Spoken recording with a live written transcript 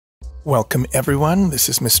Welcome everyone, this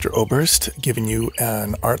is Mr. Oberst giving you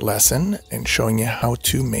an art lesson and showing you how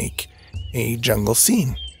to make a jungle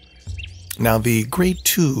scene. Now the grade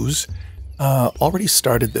 2s already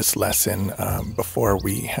started this lesson before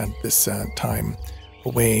we had this time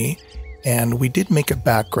away, and we did make a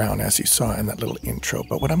background as you saw in that little intro,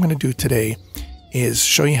 but what I'm going to do today is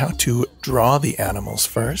show you how to draw the animals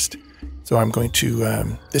first. So I'm going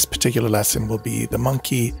to, this particular lesson will be the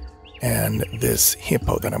monkey and this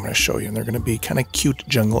hippo that I'm going to show you, and they're going to be kind of cute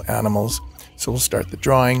jungle animals. So we'll start the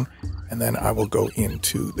drawing and then I will go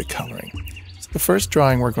into the coloring. So the first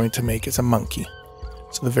drawing we're going to make is a monkey.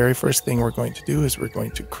 So the very first thing we're going to do is we're going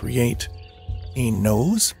to create a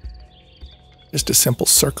nose, just a simple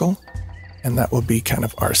circle, and that will be kind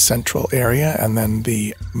of our central area, and then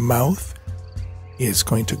the mouth is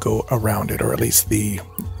going to go around it, or at least the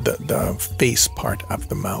face part of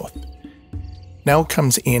the mouth. Now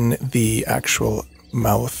comes in the actual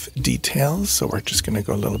mouth details. So we're just going to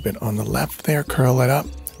go a little bit on the left there, curl it up,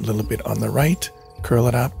 a little bit on the right, curl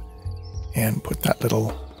it up, and put that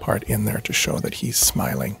little part in there to show that he's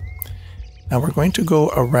smiling. Now we're going to go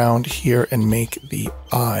around here and make the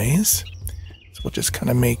eyes. So we'll just kind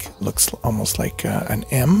of make, looks almost like an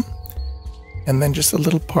M. And then just a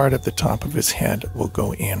little part at the top of his head will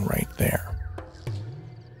go in right there.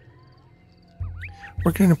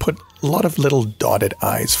 We're going to put a lot of little dotted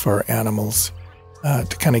eyes for our animals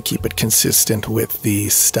to kind of keep it consistent with the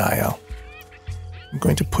style. I'm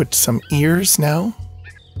going to put some ears now.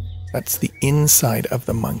 That's the inside of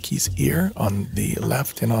the monkey's ear on the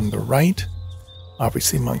left and on the right.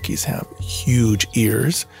 Obviously monkeys have huge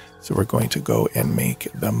ears, so we're going to go and make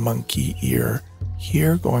the monkey ear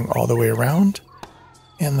here going all the way around,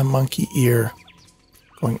 and the monkey ear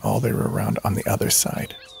going all the way around on the other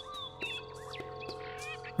side.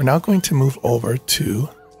 We're now going to move over to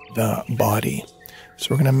the body. So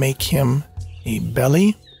we're going to make him a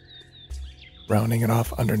belly, rounding it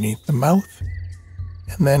off underneath the mouth.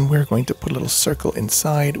 And then we're going to put a little circle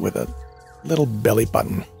inside with a little belly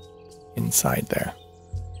button inside there.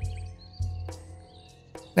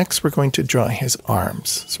 Next, we're going to draw his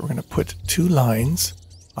arms. So we're going to put 2 lines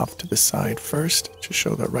off to the side first to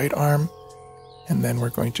show the right arm. And then we're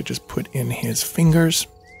going to just put in his fingers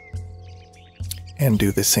and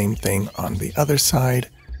do the same thing on the other side.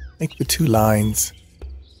 Make the 2 lines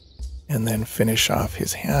and then finish off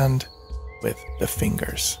his hand with the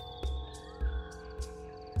fingers.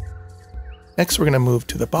 Next, we're going to move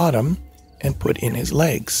to the bottom and put in his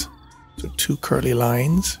legs. So 2 curly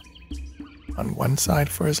lines on one side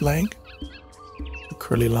for his leg, 2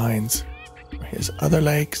 curly lines for his other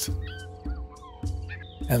legs,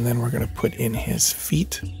 and then we're going to put in his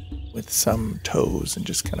feet with some toes and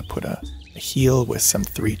just kind of put a heel with some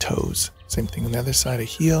 3 toes. Same thing on the other side, a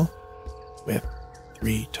heel with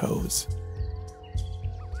 3 toes.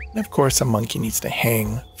 And of course, a monkey needs to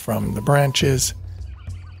hang from the branches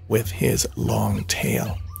with his long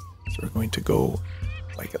tail. So we're going to go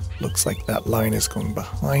like it looks like that line is going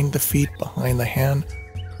behind the feet, behind the hand,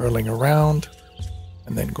 curling around,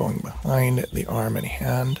 and then going behind the arm and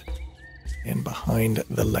hand, and behind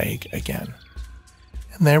the leg again.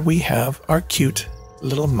 And there we have our cute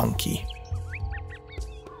little monkey.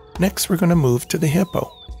 Next, we're going to move to the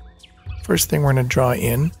hippo. First thing we're going to draw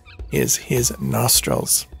in is his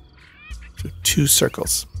nostrils. So 2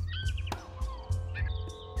 circles.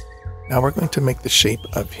 Now we're going to make the shape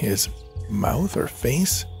of his mouth or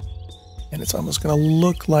face, and it's almost going to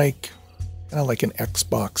look like kind of like an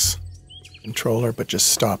Xbox controller, but just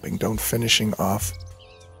stopping, don't finishing off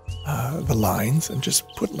the lines, and just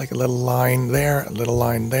put like a little line there, a little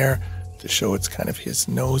line there to show it's kind of his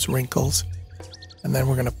nose wrinkles. And then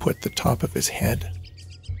we're going to put the top of his head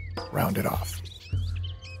rounded off.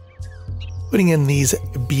 Putting in these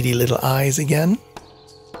beady little eyes again,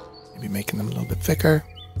 maybe making them a little bit thicker.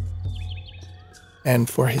 And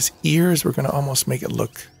for his ears, we're going to almost make it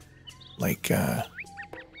look like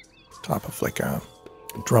top of like a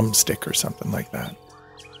drumstick or something like that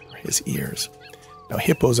for his ears. Now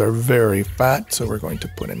hippos are very fat, so we're going to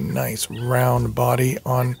put a nice round body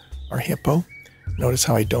on our hippo. Notice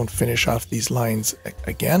how I don't finish off these lines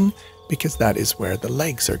again, because that is where the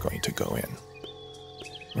legs are going to go in.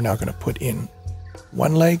 We're now going to put in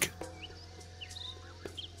one leg,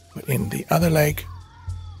 put in the other leg,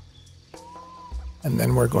 and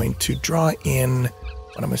then we're going to draw in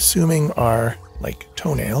what I'm assuming are like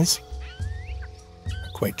toenails.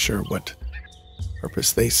 Not quite sure what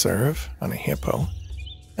purpose they serve on a hippo.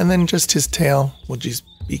 And then just his tail will just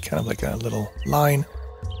be kind of like a little line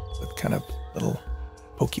with kind of little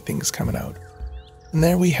pokey things coming out. And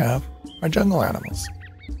there we have our jungle animals.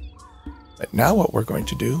 But now what we're going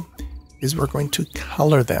to do is we're going to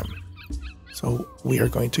color them. So we are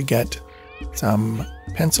going to get some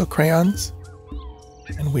pencil crayons,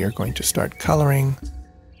 and we are going to start coloring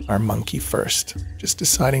our monkey first. Just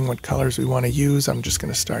deciding what colors we want to use. I'm just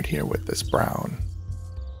going to start here with this brown.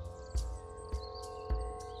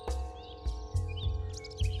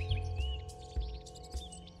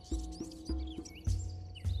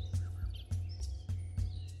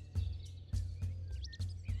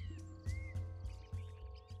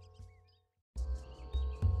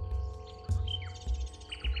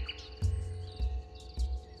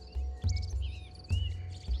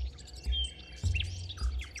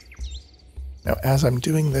 Now, as I'm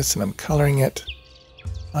doing this and I'm coloring it,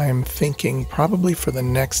 I'm thinking probably for the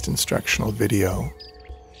next instructional video,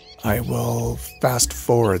 I will fast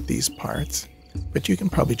forward these parts, but you can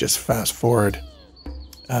probably just fast forward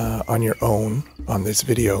on your own on this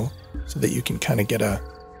video so that you can kind of get a,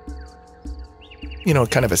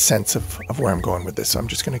 kind of a sense of where I'm going with this. So I'm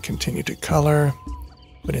just going to continue to color,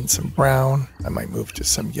 put in some brown. I might move to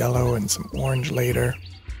some yellow and some orange later.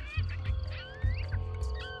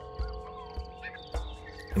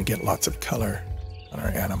 And get lots of color on our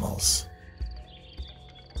animals.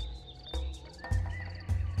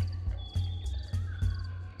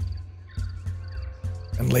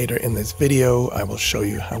 And later in this video, I will show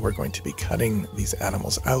you how we're going to be cutting these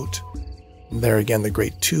animals out. And there again, the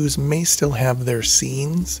grade 2s may still have their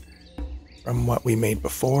scenes from what we made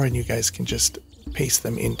before, and you guys can just paste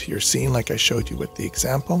them into your scene like I showed you with the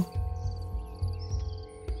example.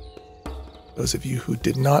 Those of you who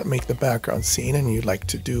did not make the background scene and you'd like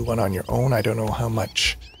to do one on your own, I don't know how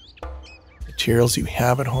much materials you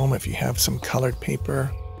have at home. If you have some colored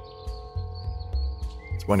paper,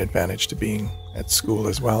 it's one advantage to being at school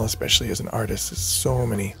as well, especially as an artist. There's so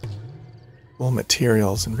many cool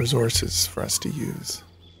materials and resources for us to use.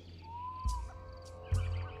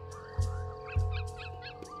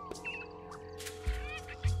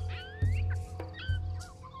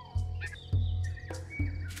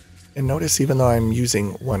 And notice, even though I'm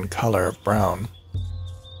using one color of brown,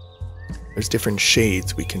 there's different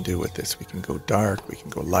shades we can do with this. We can go dark, we can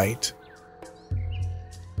go light.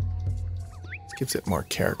 This gives it more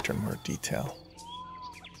character and more detail.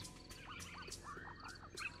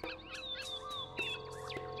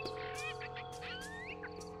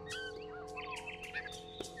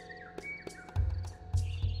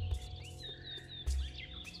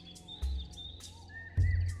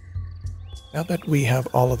 Now that we have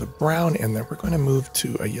all of the brown in there, we're going to move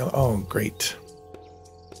to a yellow. Oh, great.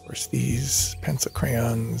 Of course, these pencil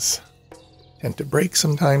crayons tend to break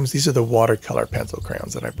sometimes. These are the watercolor pencil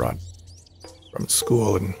crayons that I brought from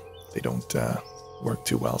school, and they don't work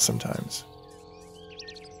too well sometimes.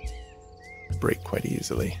 Break quite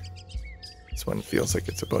easily. This one feels like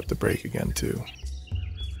it's about to break again, too.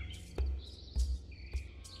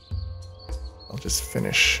 I'll just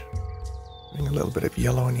finish putting a little bit of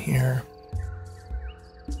yellow in here.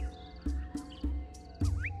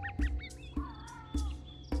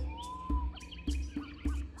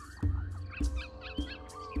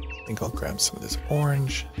 I think I'll grab some of this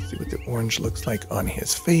orange, see what the orange looks like on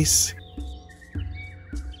his face.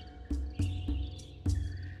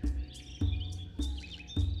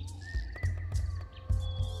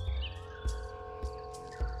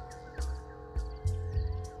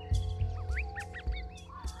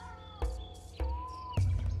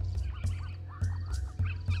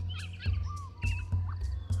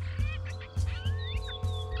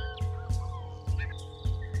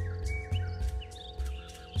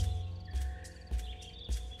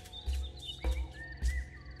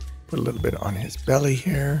 Put a little bit on his belly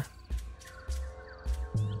here.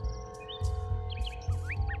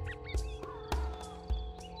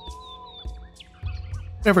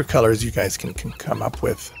 Whatever colors you guys can come up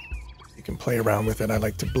with, you can play around with it. I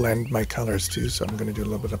like to blend my colors too, so I'm going to do a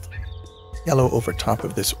little bit of yellow over top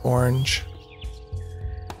of this orange.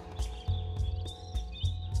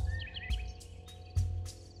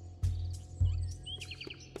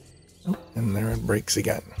 Oh, and there it breaks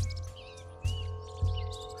again.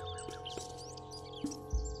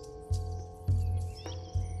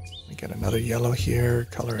 Get another yellow here,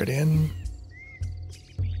 color it in.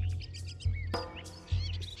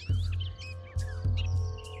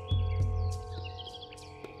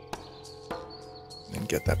 And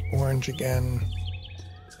get that orange again.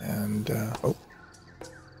 And, oh,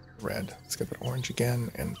 red. Let's get that orange again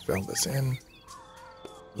and fill this in.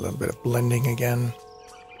 A little bit of blending again.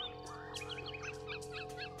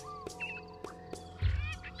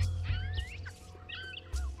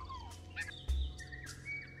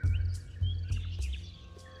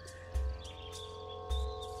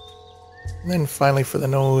 And then finally for the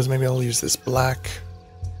nose, maybe I'll use this black.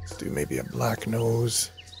 Let's do maybe a black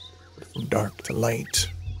nose, from dark to light.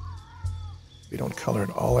 We don't color it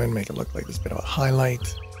all in, make it look like there's a bit of a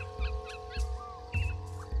highlight.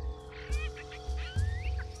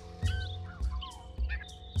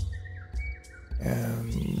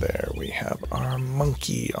 And there we have our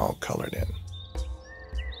monkey all colored in.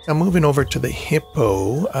 Now moving over to the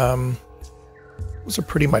hippo, those are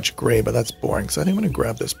pretty much gray, but that's boring. So I think I'm going to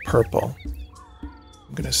grab this purple.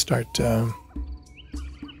 I'm going to start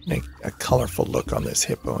make a colorful look on this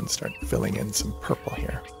hippo and start filling in some purple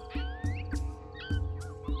here.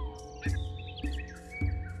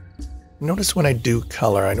 Notice when I do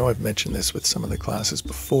color, I know I've mentioned this with some of the classes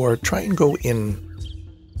before, try and go in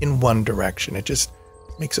one direction. It just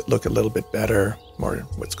makes it look a little bit better, more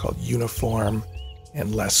what's called uniform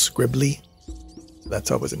and less scribbly. So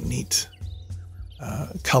that's always a neat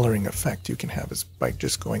coloring effect you can have, is by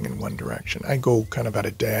just going in one direction. I go kind of at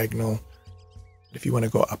a diagonal. If you want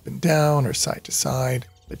to go up and down or side to side,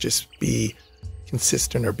 but just be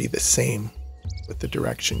consistent or be the same with the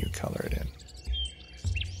direction you color it in.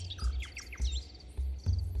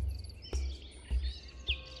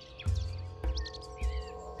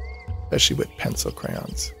 Especially with pencil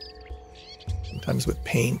crayons. Sometimes with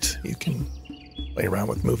paint, you can play around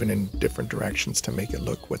with moving in different directions to make it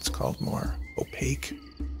look what's called more opaque.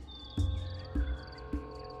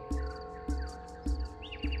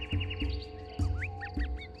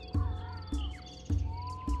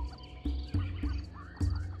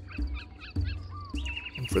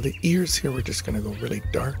 And for the ears here, we're just going to go really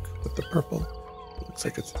dark with the purple. It looks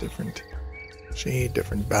like it's a different shade,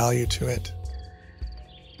 different value to it.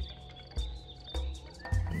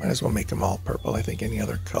 Might as well make them all purple. I think any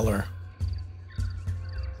other color,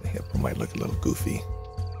 the hippo might look a little goofy.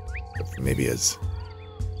 But maybe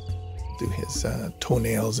do his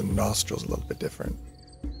toenails and nostrils a little bit different.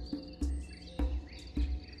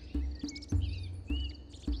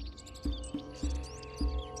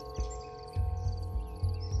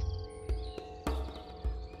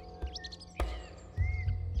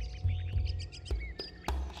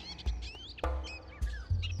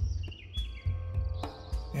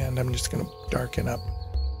 And I'm just going to darken up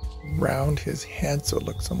around his head so it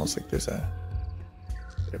looks almost like there's a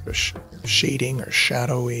bit of a shading or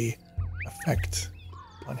shadowy effect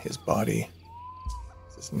on his body.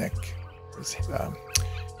 His neck,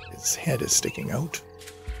 his head is sticking out.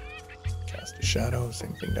 Cast a shadow,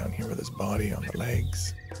 same thing down here with his body on the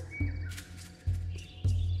legs.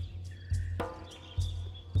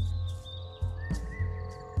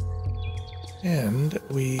 And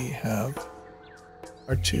we have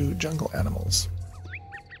our two jungle animals.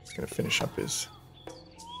 Just going to finish up his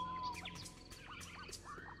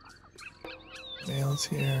nails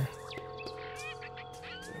here.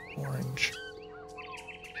 Bit of orange.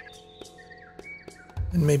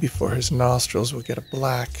 And maybe for his nostrils we'll get a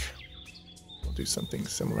black. We'll do something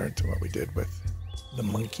similar to what we did with the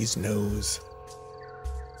monkey's nose.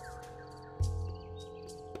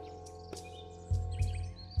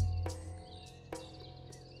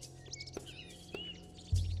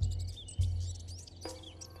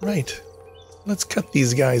 Right, let's cut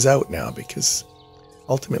these guys out now, because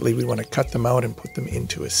ultimately we want to cut them out and put them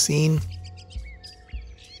into a scene.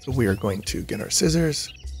 So we are going to get our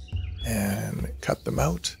scissors and cut them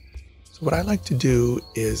out. So what I like to do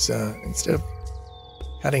is instead of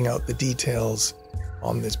cutting out the details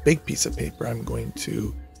on this big piece of paper, I'm going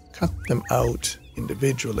to cut them out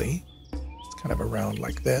individually. It's kind of around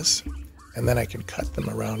like this, and then I can cut them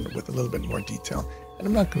around with a little bit more detail. And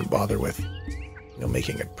I'm not going to bother with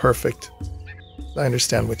making it perfect. I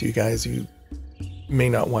understand with you guys, you may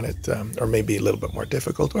not want it, or maybe a little bit more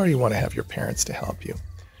difficult, or you want to have your parents to help you.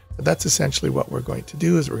 But that's essentially what we're going to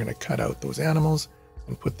do, is we're going to cut out those animals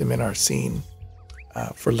and put them in our scene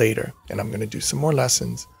for later. And I'm going to do some more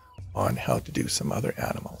lessons on how to do some other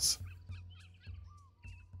animals.